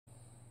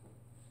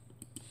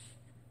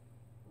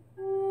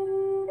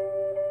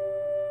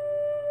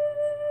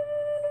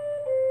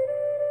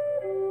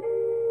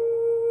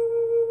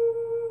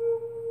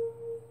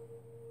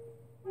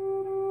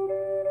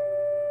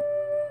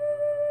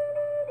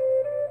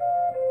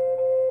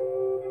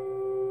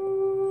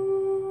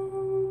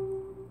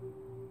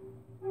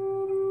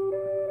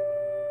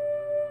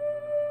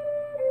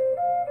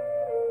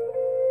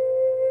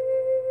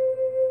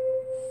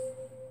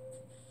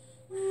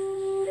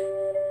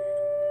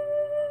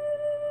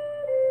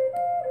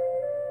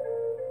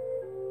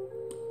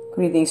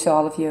Greetings to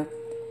all of you,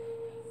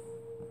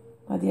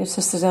 my dear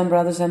sisters and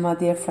brothers and my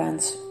dear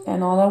friends,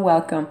 and all are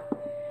welcome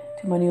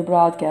to my new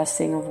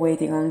broadcasting of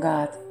Waiting on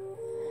God.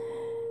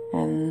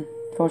 And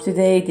for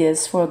today it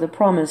is for the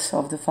promise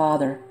of the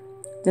Father.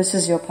 This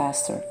is your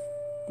pastor,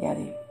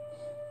 Yadi.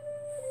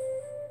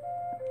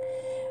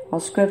 Our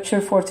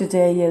scripture for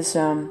today is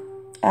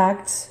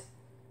Acts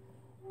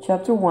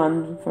chapter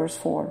 1, verse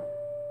 4.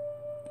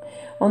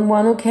 On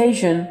one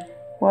occasion,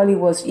 while he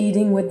was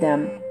eating with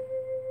them,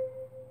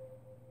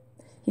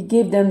 he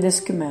gave them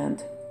this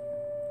command: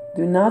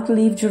 "Do not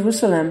leave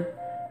Jerusalem,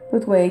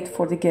 but wait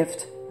for the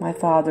gift my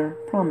Father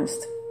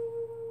promised,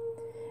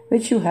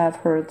 which you have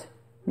heard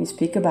me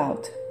speak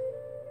about."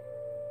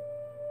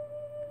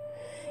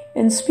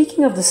 In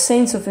speaking of the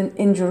saints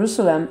in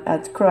Jerusalem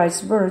at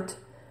Christ's birth,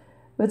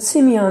 with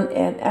Simeon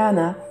and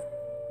Anna,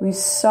 we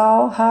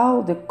saw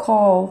how the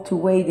call to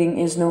waiting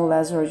is no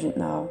less urgent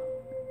now,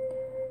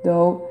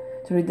 though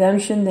the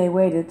redemption they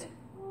waited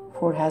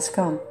for has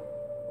come.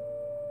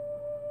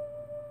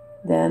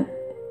 Then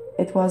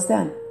it was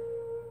then.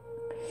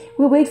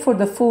 We wait for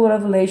the full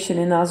revelation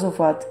in us of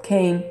what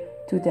came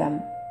to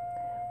them,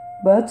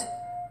 but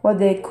what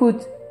they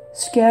could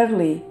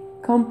scarcely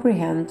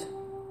comprehend.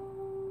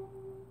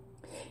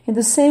 In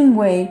the same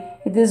way,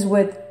 it is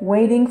with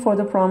waiting for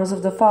the promise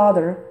of the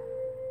Father,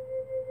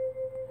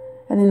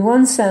 and in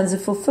one sense the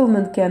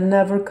fulfillment can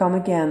never come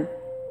again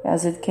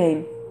as it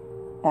came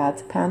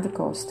at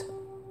Pentecost.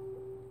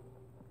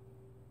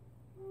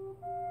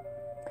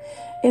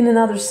 In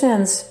another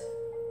sense,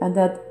 and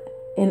that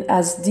in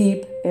as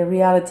deep a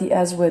reality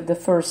as with the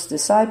first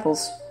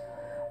disciples,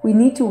 we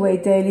need to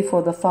wait daily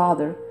for the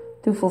Father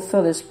to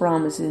fulfill His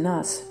promise in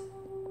us.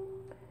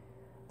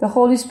 The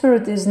Holy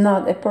Spirit is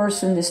not a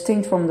person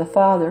distinct from the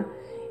Father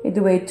in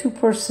the way two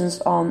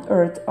persons on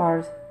earth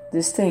are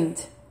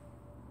distinct.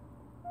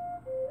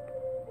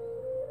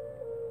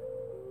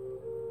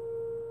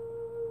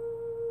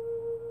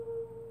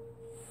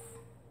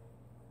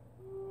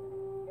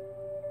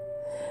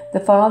 The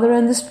Father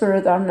and the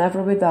Spirit are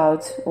never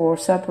without or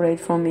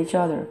separate from each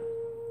other.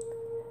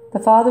 The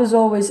Father is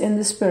always in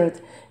the Spirit,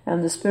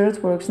 and the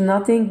Spirit works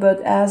nothing but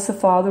as the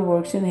Father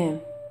works in Him.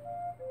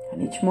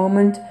 And each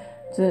moment,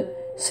 the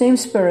same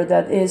Spirit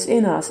that is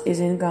in us is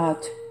in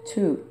God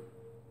too.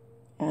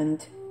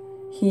 And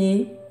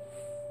he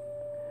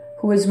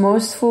who is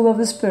most full of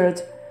the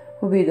Spirit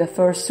will be the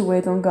first to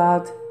wait on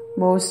God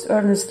most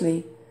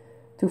earnestly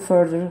to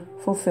further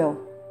fulfill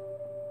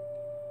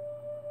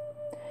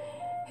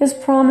His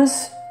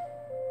promise,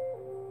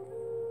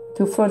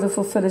 to further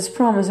fulfill His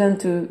promise, and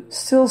to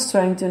still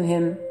strengthen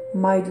Him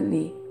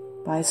mightily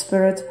by His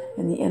Spirit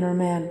in the inner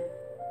man.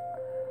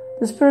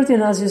 The Spirit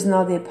in us is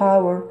not a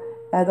power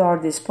at our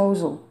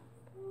disposal,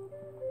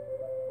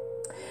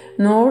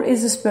 nor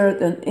is the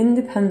Spirit an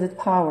independent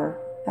power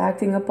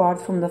acting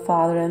apart from the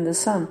Father and the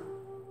Son.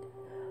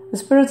 The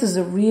Spirit is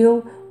the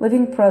real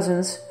living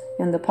presence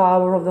and the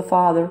power of the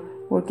Father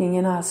working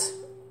in us,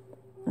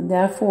 and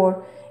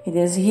therefore it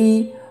is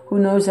He who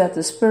knows that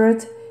the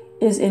Spirit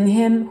is in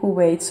him who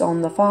waits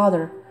on the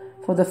Father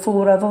for the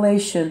full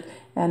revelation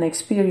and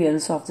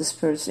experience of the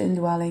Spirit's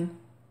indwelling.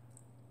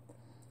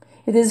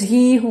 It is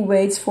he who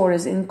waits for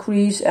His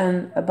increase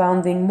and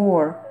abounding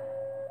more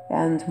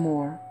and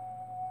more.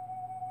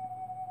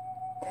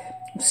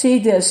 See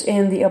this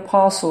in the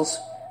apostles.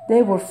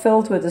 They were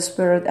filled with the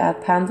Spirit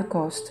at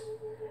Pentecost,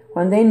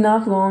 when they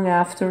not long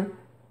after,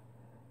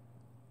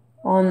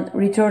 on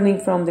returning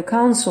from the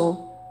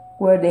council,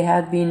 where they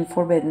had been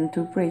forbidden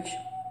to preach,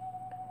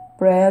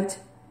 prayed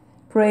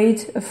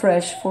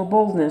afresh for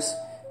boldness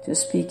to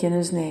speak in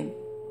His name.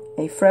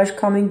 A fresh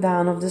coming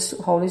down of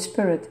the Holy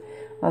Spirit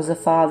was the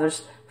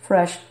Father's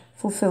fresh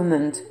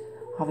fulfillment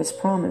of His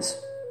promise.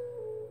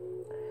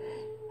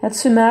 At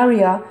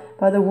Samaria,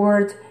 by the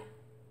Word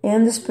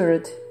and the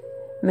Spirit,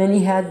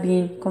 many had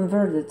been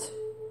converted,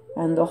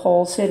 and the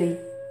whole city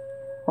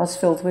was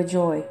filled with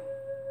joy.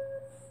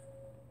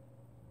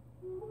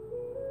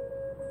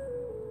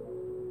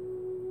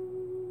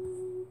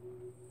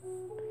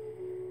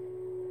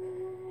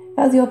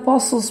 At the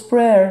Apostles'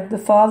 prayer, the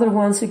Father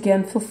once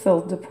again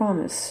fulfilled the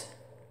promise.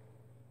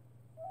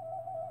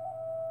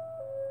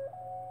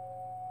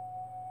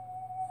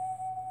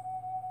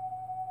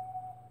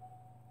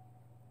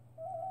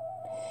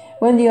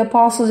 When the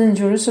apostles in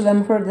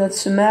Jerusalem heard that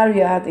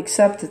Samaria had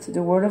accepted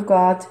the word of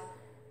God,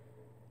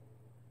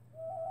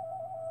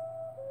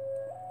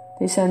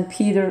 they sent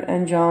Peter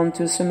and John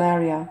to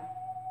Samaria.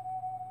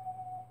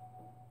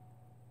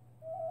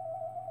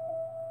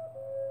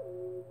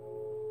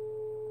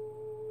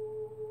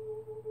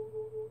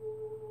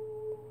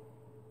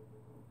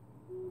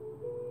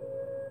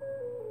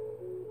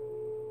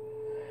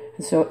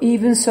 And so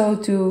even so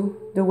to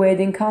the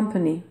waiting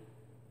company,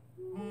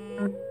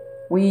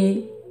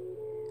 we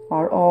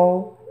are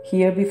all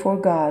here before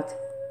God.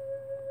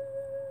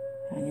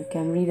 And you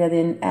can read that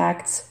in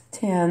Acts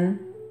 10,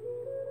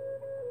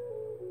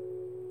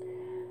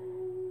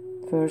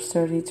 verse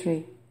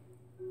 33.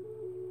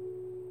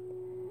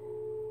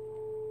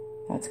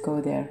 Let's go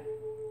there.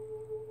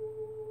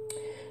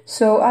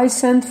 So I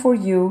sent for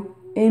you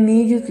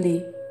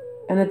immediately,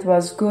 and it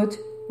was good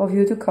of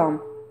you to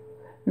come.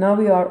 Now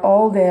we are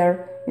all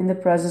there in the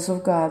presence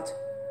of God,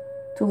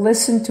 to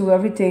listen to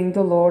everything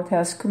the Lord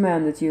has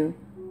commanded you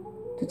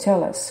to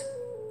tell us.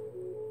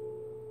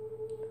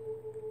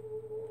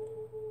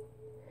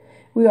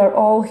 We are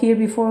all here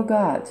before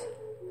God.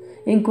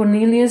 In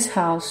Cornelius'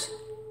 house,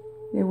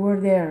 they were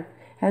there,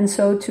 and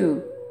so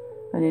too.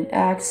 And in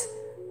Acts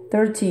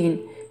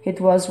 13, it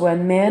was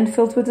when men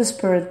filled with the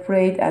Spirit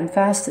prayed and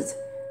fasted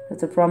that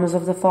the promise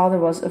of the Father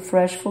was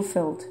afresh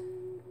fulfilled.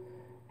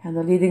 And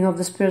the leading of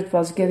the Spirit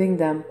was given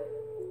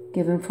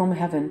from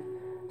heaven,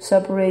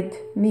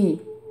 separate me,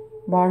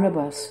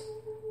 Barnabas,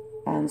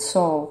 and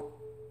Saul.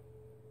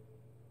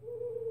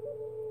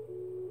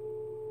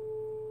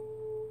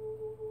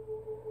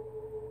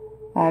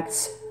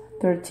 Acts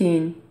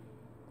 13,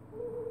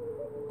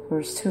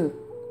 verse 2.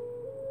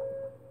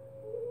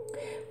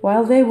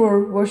 While they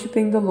were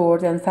worshiping the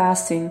Lord and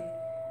fasting,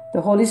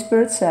 the Holy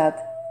Spirit said,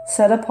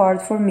 "Set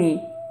apart for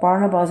me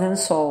Barnabas and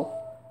Saul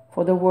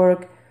for the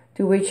work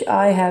to which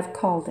I have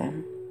called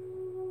them."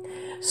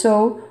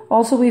 So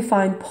also we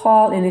find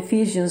Paul in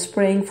Ephesians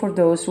praying for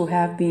those who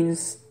have been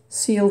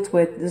sealed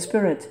with the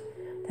Spirit,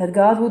 that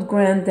God would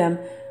grant them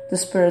the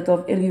spirit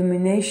of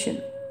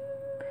illumination,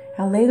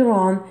 and later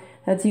on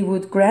that he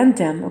would grant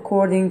them,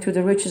 according to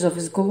the riches of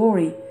his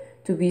glory,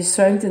 to be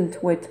strengthened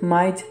with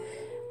might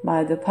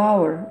by the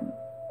power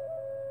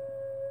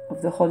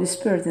of the Holy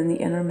Spirit in the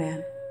inner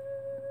man.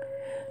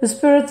 The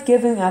Spirit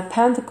given at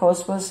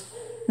Pentecost was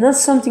not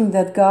something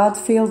that God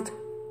filled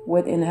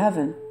with in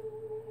heaven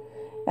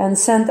and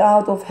sent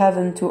out of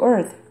heaven to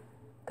earth.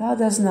 God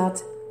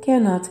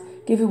cannot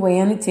give away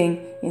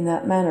anything in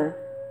that manner.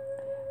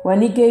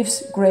 When he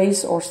gives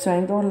grace or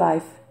strength or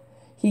life,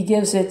 he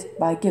gives it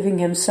by giving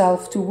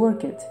himself to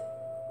work it.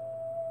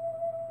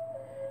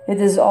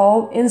 It is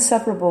all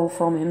inseparable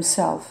from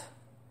himself.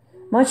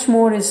 Much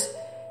more is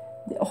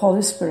the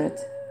Holy Spirit.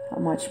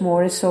 Much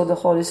more is so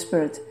the Holy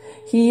Spirit.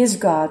 He is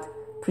God,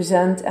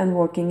 present and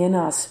working in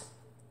us.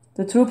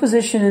 The true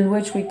position in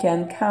which we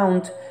can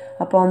count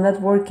upon that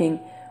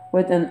working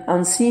with an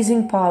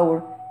unceasing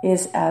power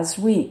is as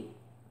we,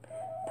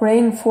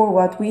 praying for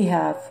what we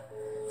have,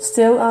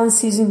 still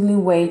unceasingly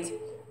wait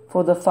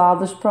for the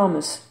Father's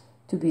promise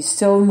to be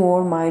still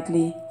more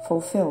mightily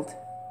fulfilled.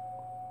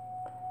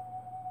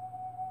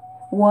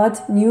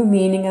 What new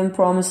meaning and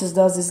promises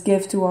does this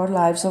give to our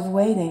lives of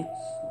waiting?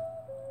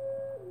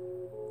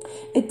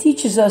 It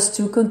teaches us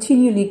to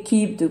continually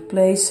keep the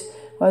place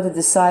where the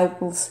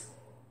disciples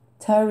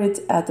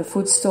tarried at the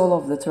footstool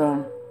of the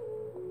throne.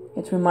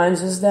 It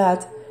reminds us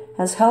that,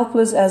 as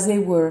helpless as they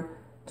were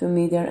to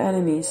meet their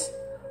enemies,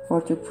 or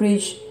to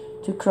preach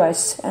to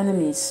Christ's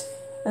enemies,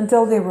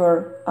 until they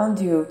were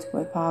endued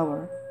with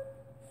power,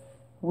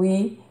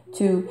 we,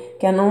 too,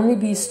 can only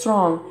be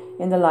strong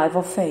in the life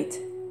of faith,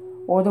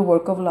 or the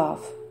work of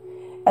love,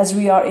 as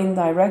we are in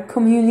direct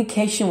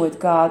communication with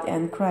God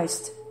and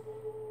Christ.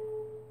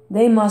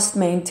 They must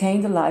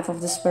maintain the life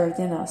of the Spirit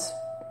in us.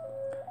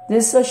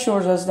 This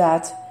assures us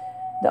that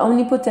the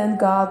omnipotent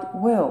God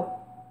will,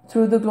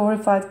 through the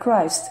glorified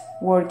Christ,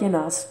 work in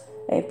us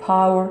a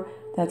power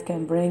that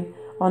can bring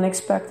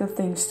unexpected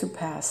things to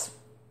pass,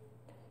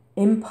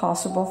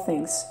 impossible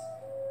things.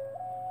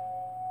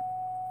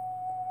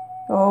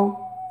 Oh,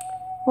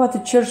 what the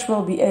church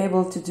will be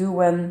able to do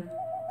when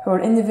her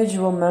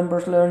individual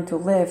members learn to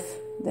live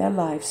their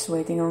lives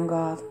waiting on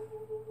God.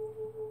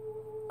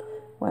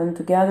 When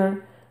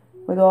together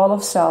with all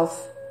of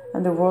self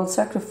and the world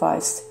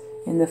sacrificed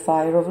in the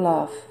fire of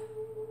love,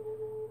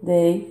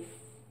 they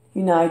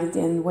united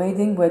in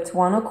waiting with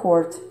one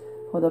accord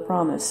for the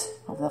promise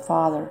of the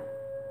Father,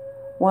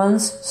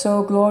 once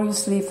so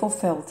gloriously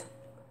fulfilled,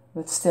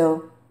 but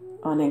still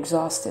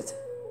unexhausted.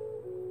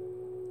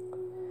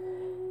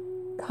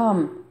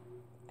 Come,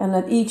 and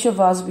let each of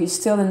us be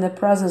still in the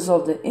presence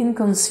of the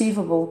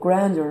inconceivable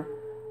grandeur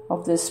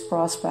of this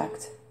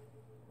prospect.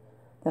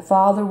 The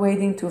Father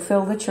waiting to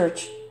fill the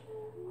church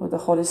with the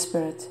Holy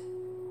Spirit,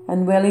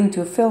 and willing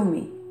to fill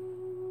me.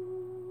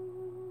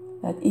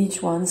 Let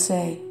each one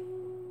say,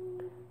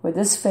 with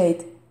this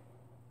faith,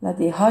 let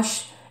the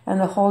hush and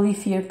the holy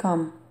fear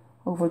come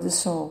over the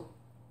soul,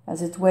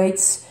 as it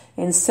waits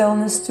in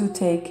stillness to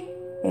take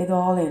it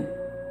all in.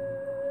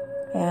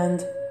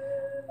 And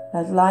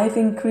let life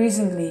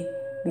increasingly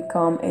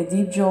become a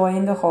deep joy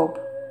in the hope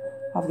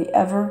of the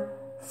ever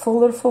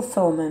fuller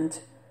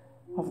fulfillment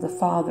of the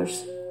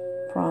Father's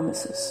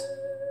promises.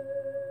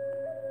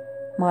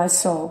 My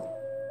soul,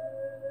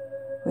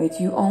 wait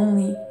you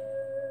only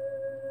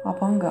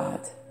upon God.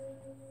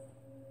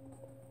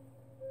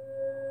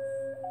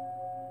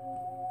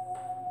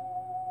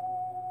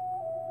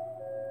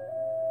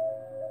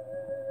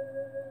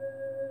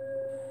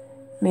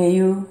 May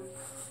you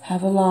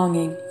have a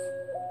longing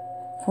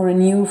for a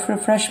new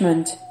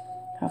refreshment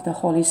of the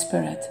Holy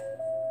Spirit.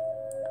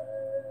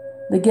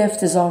 The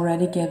gift is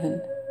already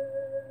given,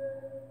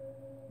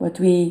 but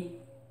we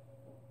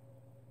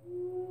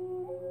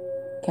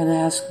can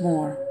ask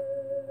more,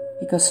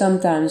 because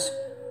sometimes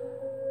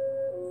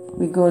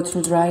we go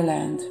through dry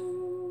land.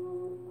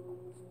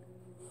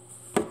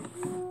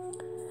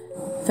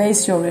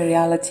 Face your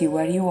reality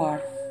where you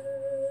are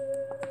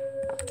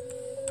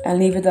and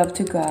leave it up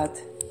to God,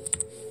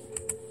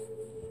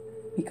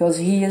 because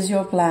He is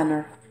your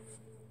planner.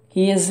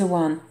 He is the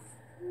one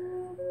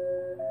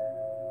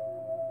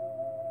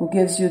who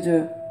gives you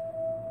the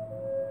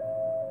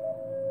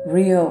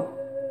real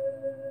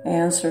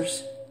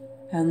answers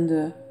and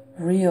the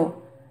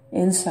real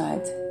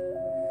insight.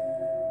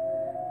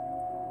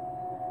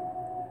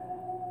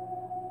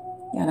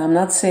 And I'm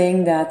not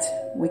saying that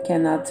we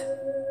cannot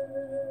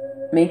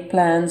make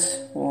plans,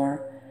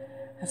 or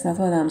that's not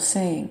what I'm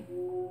saying,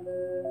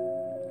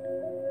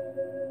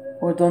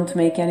 or don't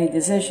make any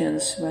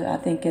decisions, but I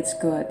think it's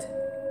good.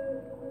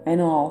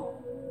 In all,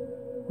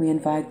 we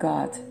invite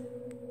God,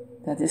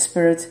 that the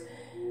Spirit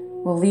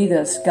will lead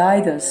us,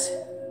 guide us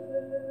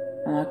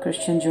on our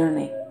Christian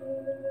journey.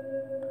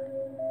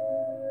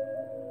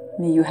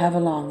 May you have a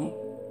longing,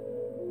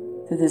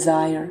 the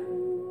desire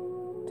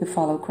to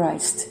follow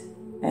Christ,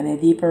 and a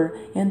deeper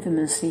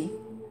intimacy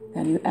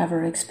than you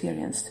ever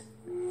experienced.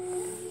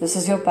 This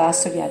is your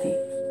Pastor Yeti.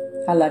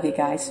 I love you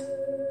guys.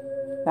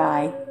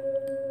 Bye.